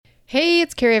Hey,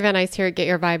 it's Carrie Van Ice here at Get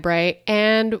Your Vibe Right,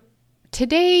 and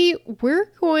today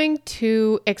we're going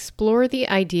to explore the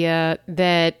idea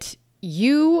that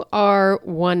you are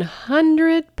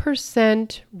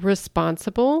 100%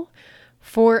 responsible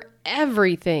for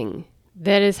everything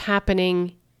that is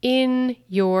happening in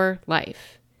your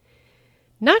life.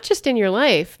 Not just in your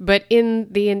life, but in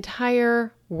the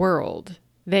entire world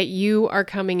that you are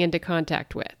coming into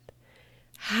contact with.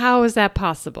 How is that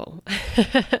possible?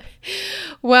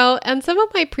 Well, on some of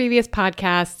my previous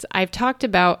podcasts, I've talked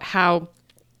about how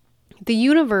the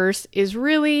universe is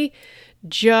really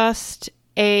just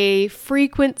a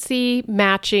frequency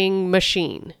matching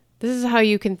machine. This is how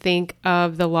you can think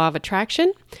of the law of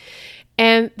attraction.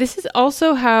 And this is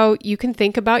also how you can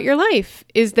think about your life,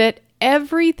 is that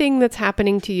everything that's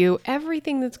happening to you,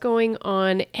 everything that's going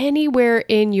on anywhere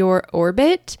in your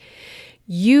orbit,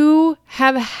 you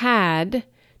have had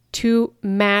to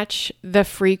match the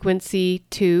frequency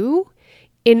to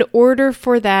in order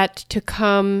for that to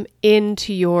come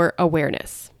into your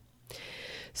awareness.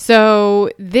 So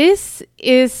this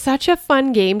is such a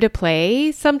fun game to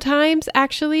play sometimes,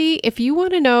 actually. If you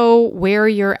want to know where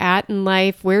you're at in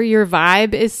life, where your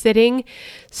vibe is sitting,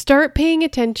 start paying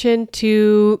attention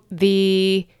to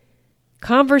the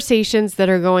conversations that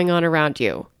are going on around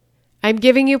you. I'm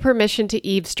giving you permission to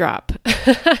eavesdrop.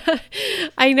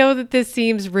 I know that this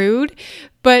seems rude,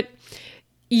 but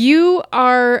you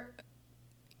are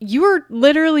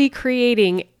literally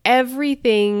creating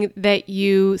everything that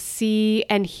you see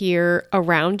and hear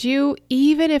around you,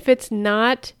 even if it's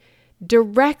not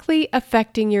directly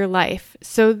affecting your life.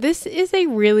 So this is a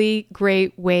really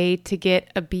great way to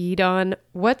get a bead on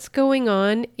what's going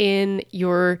on in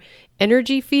your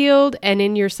energy field and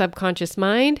in your subconscious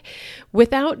mind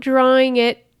without drawing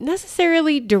it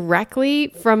necessarily directly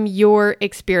from your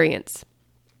experience.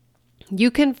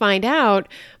 You can find out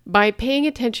by paying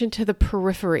attention to the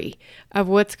periphery of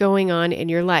what's going on in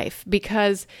your life,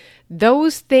 because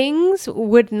those things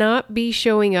would not be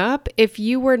showing up if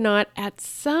you were not at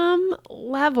some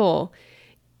level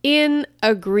in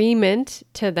agreement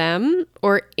to them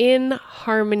or in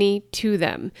harmony to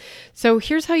them. So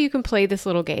here's how you can play this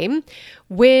little game.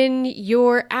 When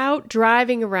you're out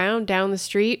driving around down the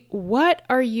street, what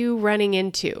are you running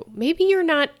into? Maybe you're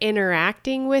not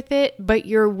interacting with it, but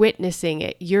you're witnessing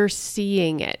it. You're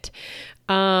seeing it.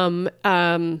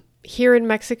 Here in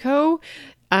Mexico,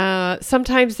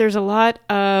 sometimes there's a lot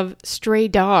of stray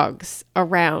dogs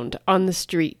around on the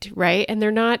street, right? And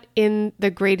they're not in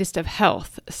the greatest of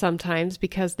health sometimes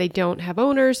because they don't have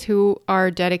owners who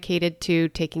are dedicated to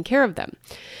taking care of them.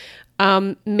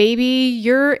 Maybe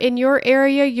you're in your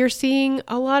area, you're seeing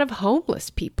a lot of homeless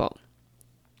people.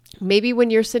 Maybe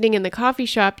when you're sitting in the coffee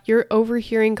shop, you're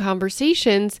overhearing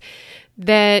conversations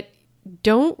that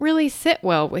don't really sit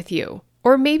well with you.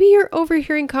 Or maybe you're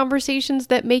overhearing conversations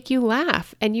that make you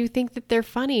laugh and you think that they're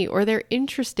funny or they're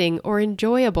interesting or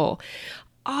enjoyable.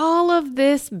 All of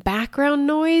this background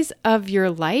noise of your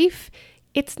life,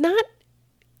 it's not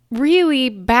really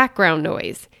background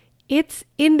noise. It's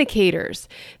indicators.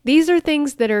 These are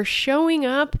things that are showing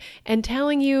up and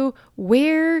telling you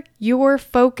where your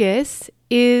focus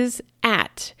is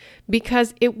at,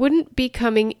 because it wouldn't be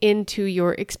coming into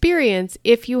your experience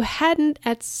if you hadn't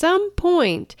at some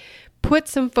point put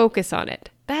some focus on it.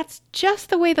 That's just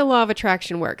the way the law of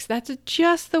attraction works. That's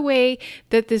just the way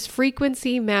that this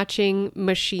frequency matching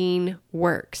machine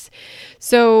works.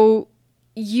 So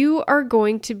you are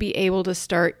going to be able to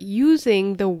start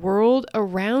using the world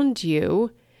around you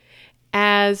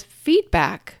as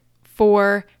feedback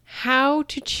for how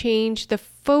to change the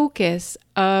focus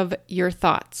of your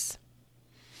thoughts.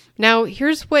 Now,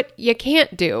 here's what you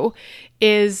can't do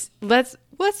is let's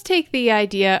take the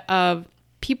idea of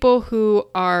people who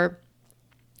are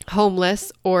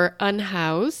homeless or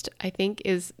unhoused, I think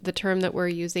is the term that we're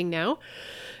using now.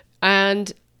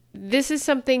 And this is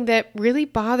something that really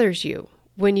bothers you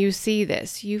when you see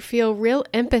this. You feel real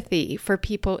empathy for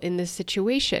people in this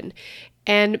situation.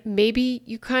 And maybe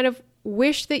you kind of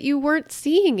wish that you weren't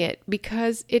seeing it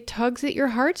because it tugs at your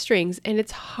heartstrings and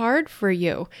it's hard for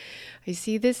you. I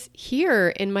see this here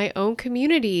in my own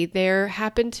community. There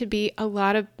happen to be a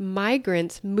lot of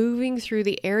migrants moving through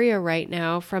the area right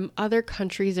now from other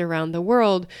countries around the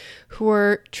world who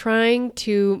are trying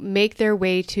to make their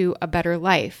way to a better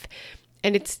life.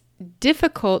 And it's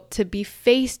difficult to be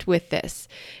faced with this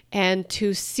and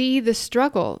to see the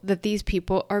struggle that these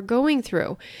people are going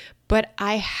through. But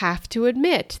I have to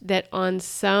admit that on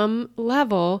some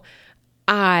level,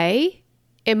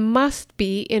 it must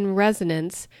be in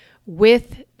resonance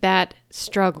with that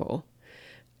struggle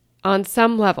on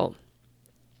some level,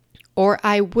 or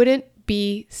I wouldn't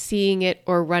be seeing it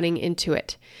or running into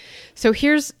it. So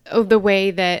here's the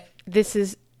way that this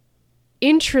is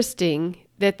interesting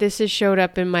that this has showed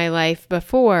up in my life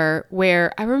before,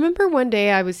 where I remember one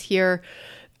day I was here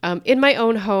in my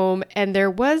own home, and there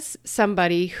was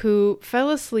somebody who fell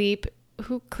asleep,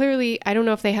 who clearly, I don't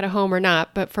know if they had a home or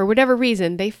not, but for whatever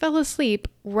reason, they fell asleep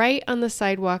right on the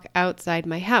sidewalk outside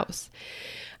my house.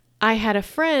 I had a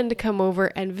friend come over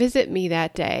and visit me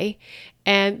that day.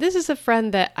 And this is a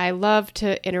friend that I love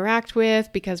to interact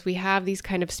with because we have these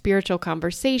kind of spiritual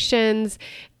conversations.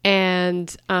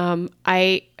 And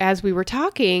as we were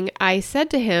talking, I said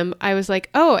to him, I was like,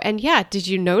 oh, and yeah, did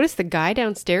you notice the guy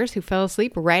downstairs who fell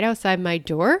asleep right outside my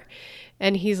door?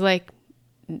 And he's like,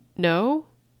 no,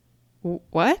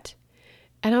 what?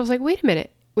 And I was like, wait a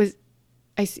minute,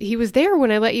 he was there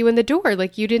when I let you in the door,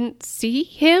 like you didn't see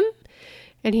him?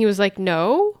 And he was like,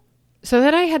 no. So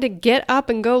then I had to get up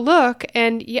and go look,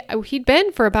 and yeah, he'd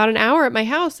been for about an hour at my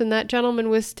house, and that gentleman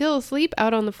was still asleep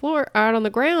out on the floor, out on the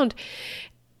ground,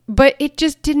 but it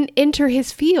just didn't enter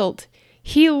his field.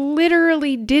 He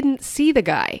literally didn't see the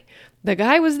guy. The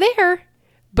guy was there,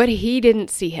 but he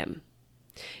didn't see him.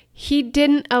 He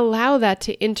didn't allow that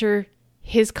to enter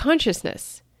his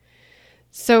consciousness.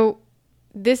 So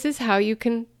this is how you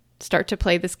can start to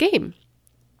play this game.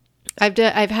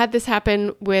 I've had this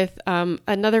happen with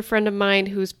another friend of mine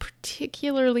who's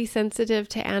particularly sensitive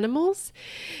to animals.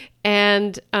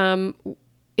 And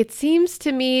it seems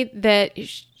to me that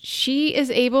she is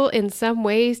able in some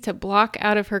ways to block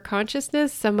out of her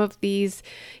consciousness some of these,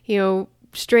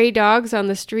 stray dogs on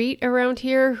the street around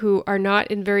here who are not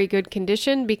in very good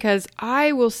condition, because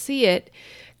I will see it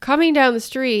coming down the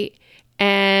street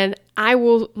and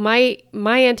my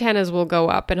antennas will go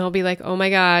up, and I'll be like, oh my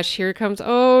gosh, here it comes.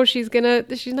 Oh, she's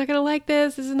not gonna like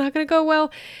this. This is not gonna go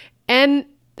well. And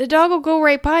the dog will go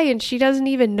right by and she doesn't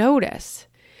even notice.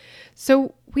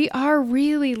 So we are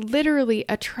really literally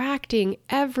attracting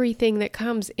everything that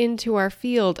comes into our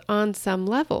field on some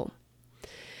level.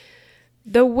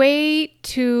 The way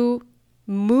to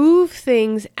move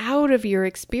things out of your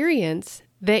experience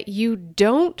that you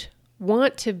don't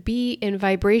want to be in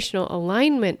vibrational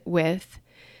alignment with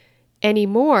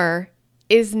anymore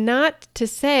is not to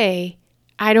say,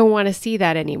 I don't want to see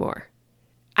that anymore.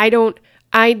 I don't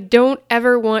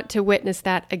ever want to witness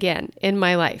that again in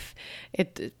my life.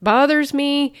 It bothers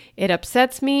me. It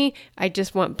upsets me. I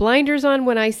just want blinders on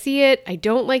when I see it. I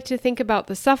don't like to think about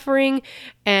the suffering,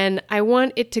 and I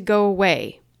want it to go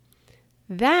away.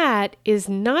 That is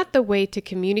not the way to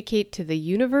communicate to the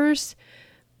universe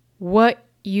what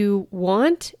you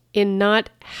want in not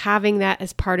having that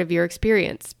as part of your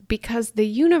experience, because the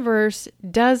universe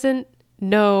doesn't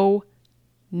know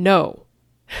no.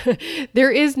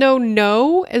 There is no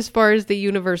no as far as the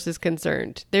universe is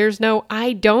concerned. There's no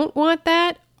I don't want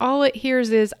that. All it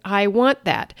hears is I want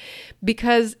that,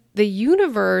 because the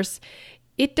universe,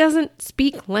 it doesn't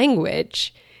speak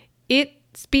language. It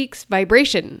speaks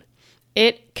vibration.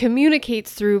 It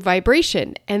communicates through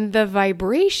vibration, and the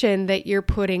vibration that you're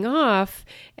putting off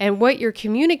and what you're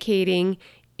communicating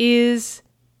is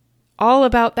all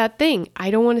about that thing. I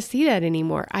don't want to see that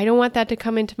anymore. I don't want that to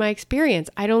come into my experience.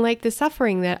 I don't like the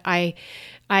suffering that I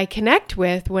connect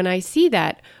with when I see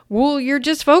that. Well, you're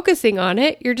just focusing on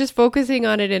it. You're just focusing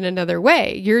on it in another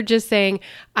way. You're just saying,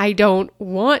 I don't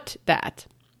want that.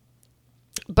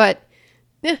 But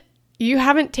you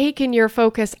haven't taken your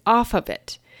focus off of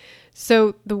it.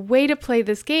 So the way to play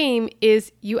this game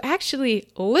is you actually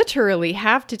literally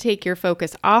have to take your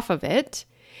focus off of it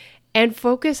and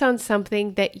focus on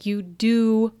something that you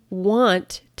do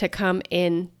want to come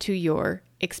into your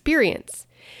experience.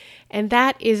 And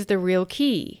that is the real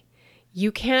key.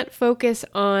 You can't focus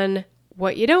on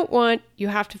what you don't want. You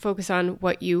have to focus on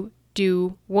what you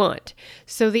do want.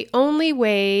 So the only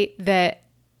way that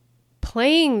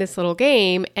playing this little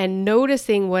game and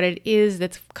noticing what it is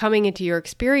that's coming into your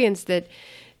experience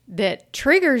that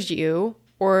triggers you,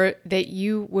 or that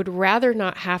you would rather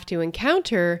not have to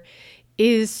encounter,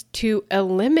 is to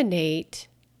eliminate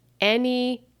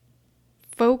any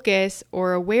focus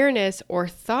or awareness or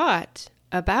thought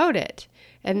about it.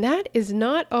 And that is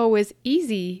not always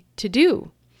easy to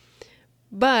do.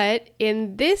 But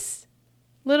in this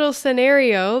little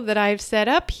scenario that I've set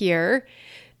up here,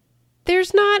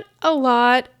 there's not a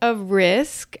lot of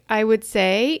risk, I would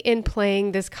say, in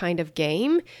playing this kind of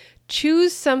game.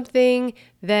 Choose something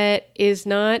that is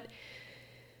not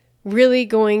really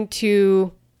going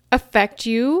to affect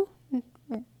you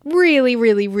really,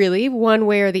 really, really one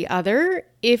way or the other.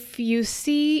 If you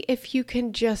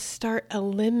can just start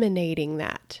eliminating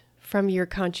that from your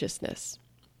consciousness.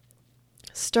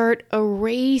 start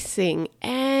erasing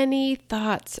any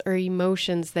thoughts or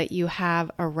emotions that you have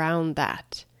around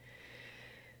that.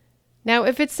 Now,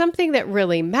 if it's something that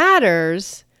really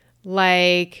matters,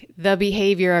 like the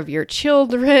behavior of your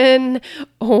children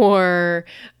or,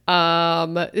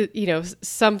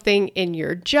 something in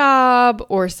your job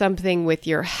or something with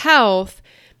your health,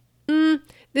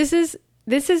 this is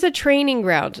a training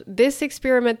ground. This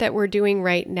experiment that we're doing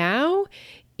right now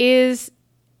is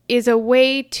a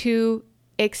way to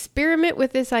experiment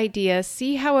with this idea,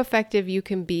 see how effective you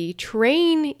can be,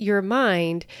 train your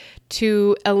mind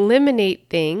to eliminate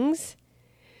things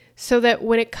so that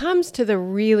when it comes to the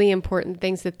really important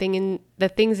things, the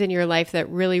things in your life that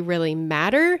really, really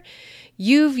matter,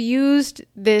 you've used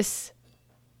this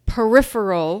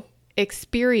peripheral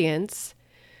experience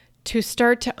to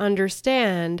start to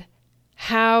understand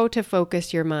how to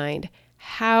focus your mind,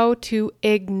 how to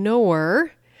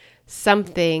ignore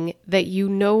something that you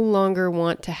no longer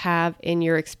want to have in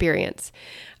your experience.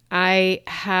 I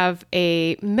have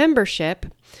a membership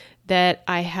that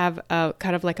I have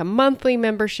kind of like a monthly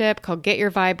membership called Get Your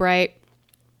Vibe Right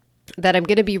that I'm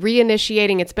going to be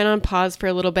reinitiating. It's been on pause for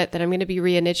a little bit that I'm going to be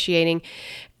reinitiating.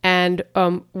 And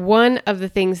one of the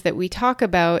things that we talk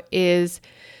about is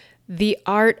the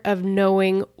art of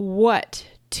knowing what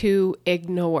to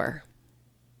ignore.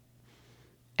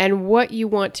 And what you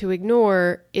want to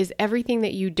ignore is everything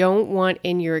that you don't want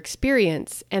in your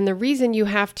experience. And the reason you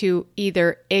have to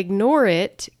either ignore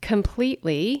it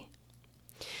completely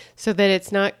so that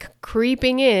it's not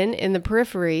creeping in the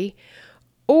periphery,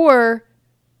 or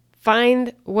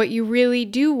find what you really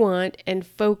do want and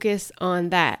focus on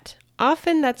that.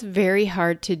 Often that's very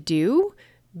hard to do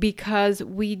because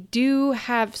we do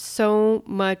have so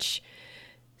much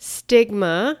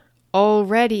stigma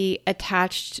already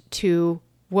attached to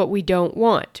what we don't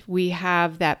want. We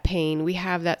have that pain, we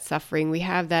have that suffering, we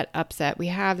have that upset, we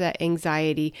have that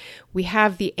anxiety, we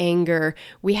have the anger,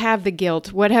 we have the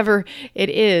guilt, whatever it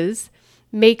is,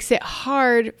 makes it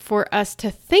hard for us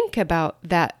to think about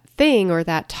that thing or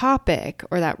that topic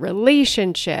or that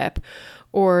relationship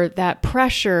or that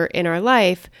pressure in our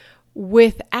life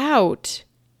without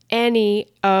any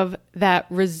of that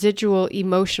residual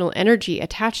emotional energy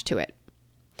attached to it.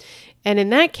 And in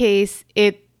that case,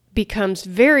 it becomes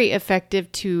very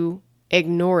effective to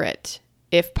ignore it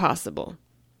if possible.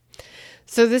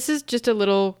 So this is just a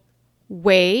little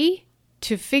way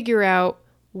to figure out,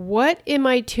 what am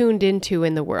I tuned into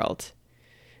in the world?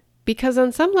 Because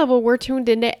on some level, we're tuned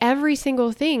into every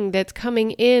single thing that's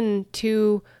coming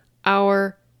into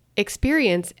our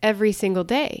experience every single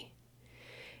day.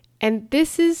 And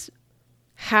this is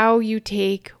how you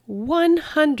take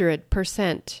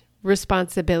 100%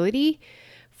 responsibility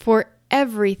for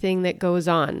everything that goes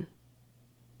on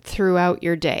throughout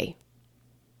your day.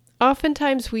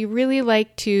 Oftentimes, we really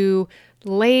like to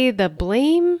lay the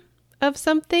blame of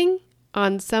something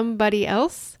on somebody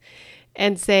else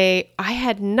and say, I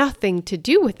had nothing to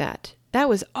do with that. That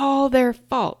was all their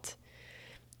fault.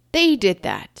 They did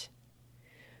that.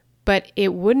 But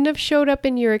it wouldn't have showed up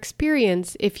in your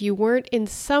experience if you weren't in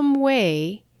some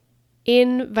way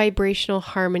in vibrational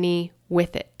harmony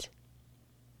with it.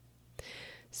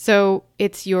 So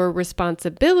it's your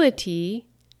responsibility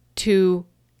to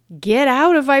get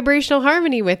out of vibrational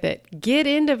harmony with it. Get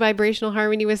into vibrational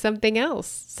harmony with something else,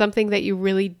 something that you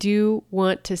really do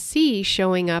want to see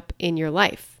showing up in your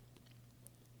life.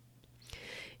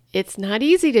 It's not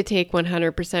easy to take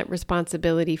 100%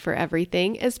 responsibility for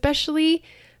everything, especially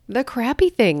the crappy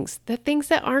things, the things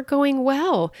that aren't going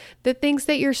well, the things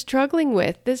that you're struggling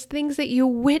with, the things that you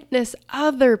witness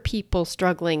other people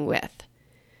struggling with.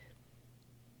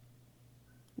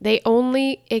 They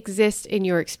only exist in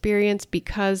your experience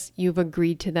because you've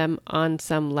agreed to them on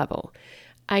some level.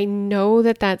 I know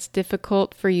that that's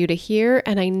difficult for you to hear,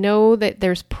 and I know that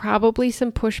there's probably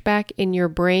some pushback in your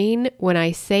brain when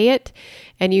I say it,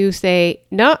 and you say,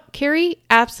 no, Carrie,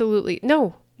 absolutely,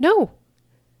 no.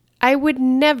 I would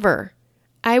never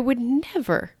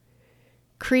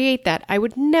create that. I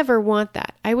would never want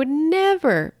that. I would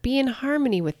never be in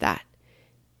harmony with that.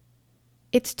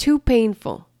 It's too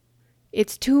painful.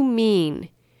 It's too mean.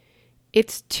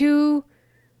 It's too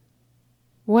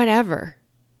whatever.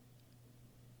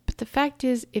 But the fact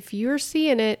is, if you're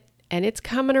seeing it and it's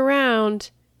coming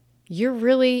around, you're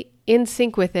really in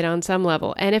sync with it on some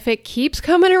level. And if it keeps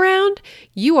coming around,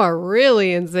 you are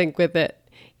really in sync with it.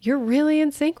 You're really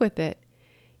in sync with it.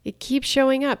 It keeps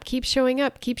showing up, keeps showing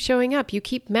up, keeps showing up. You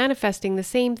keep manifesting the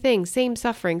same thing, same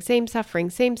suffering,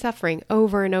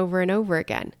 over and over and over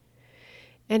again.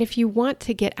 And if you want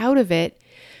to get out of it,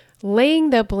 laying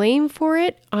the blame for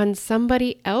it on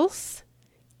somebody else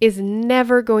is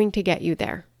never going to get you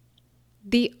there.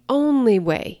 The only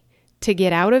way to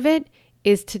get out of it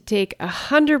is to take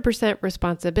 100%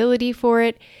 responsibility for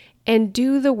it and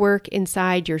do the work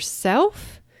inside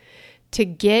yourself to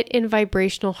get in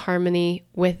vibrational harmony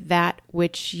with that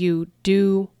which you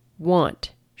do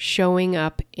want showing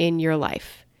up in your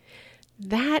life.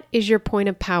 That is your point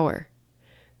of power.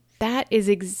 That is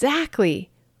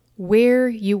exactly where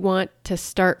you want to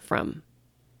start from.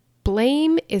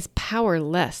 Blame is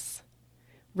powerless.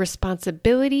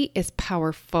 Responsibility is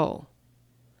powerful.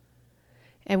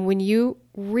 And when you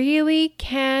really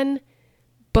can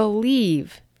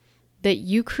believe that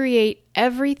you create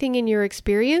everything in your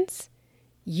experience,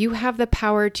 you have the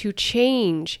power to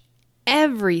change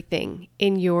everything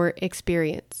in your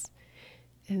experience.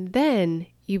 And then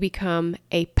you become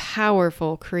a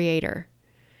powerful creator.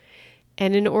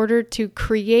 And in order to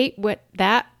create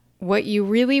what you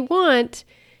really want,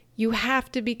 you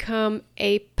have to become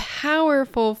a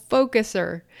powerful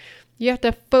focuser. You have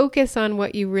to focus on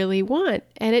what you really want.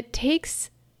 And it takes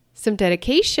some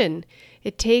dedication.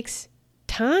 It takes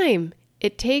time.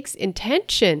 It takes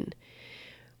intention.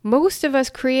 Most of us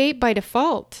create by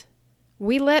default.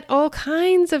 We let all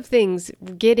kinds of things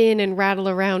get in and rattle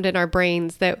around in our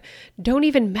brains that don't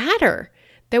even matter,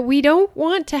 that we don't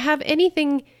want to have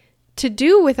anything to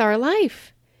do with our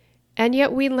life. And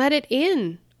yet we let it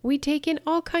in. We take in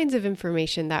all kinds of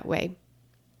information that way.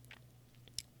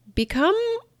 Become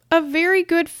a very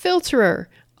good filterer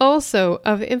also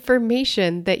of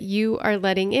information that you are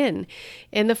letting in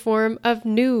the form of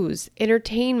news,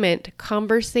 entertainment,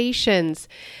 conversations,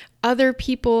 other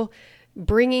people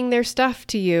bringing their stuff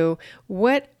to you.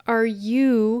 What are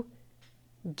you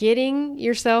getting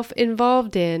yourself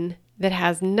involved in that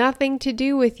has nothing to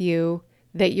do with you,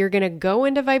 that you're going to go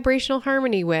into vibrational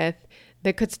harmony with,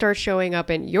 that could start showing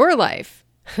up in your life?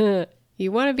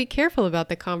 You want to be careful about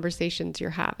the conversations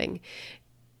you're having.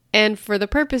 And for the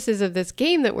purposes of this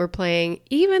game that we're playing,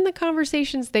 even the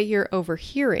conversations that you're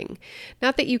overhearing,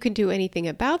 not that you can do anything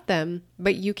about them,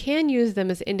 but you can use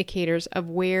them as indicators of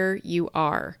where you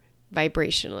are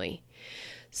vibrationally.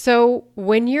 So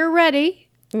when you're ready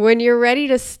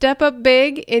to step up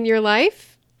big in your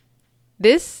life,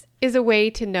 this is a way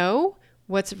to know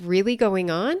what's really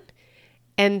going on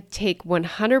and take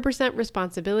 100%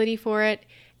 responsibility for it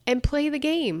and play the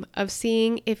game of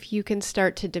seeing if you can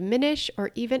start to diminish or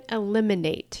even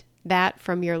eliminate that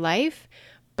from your life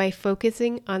by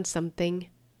focusing on something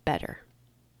better.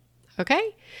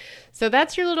 Okay? So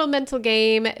that's your little mental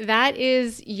game. That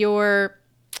is your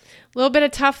little bit of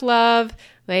tough love,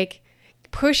 like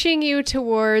pushing you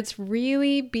towards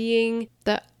really being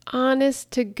the honest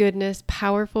to goodness,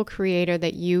 powerful creator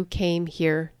that you came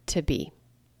here to be.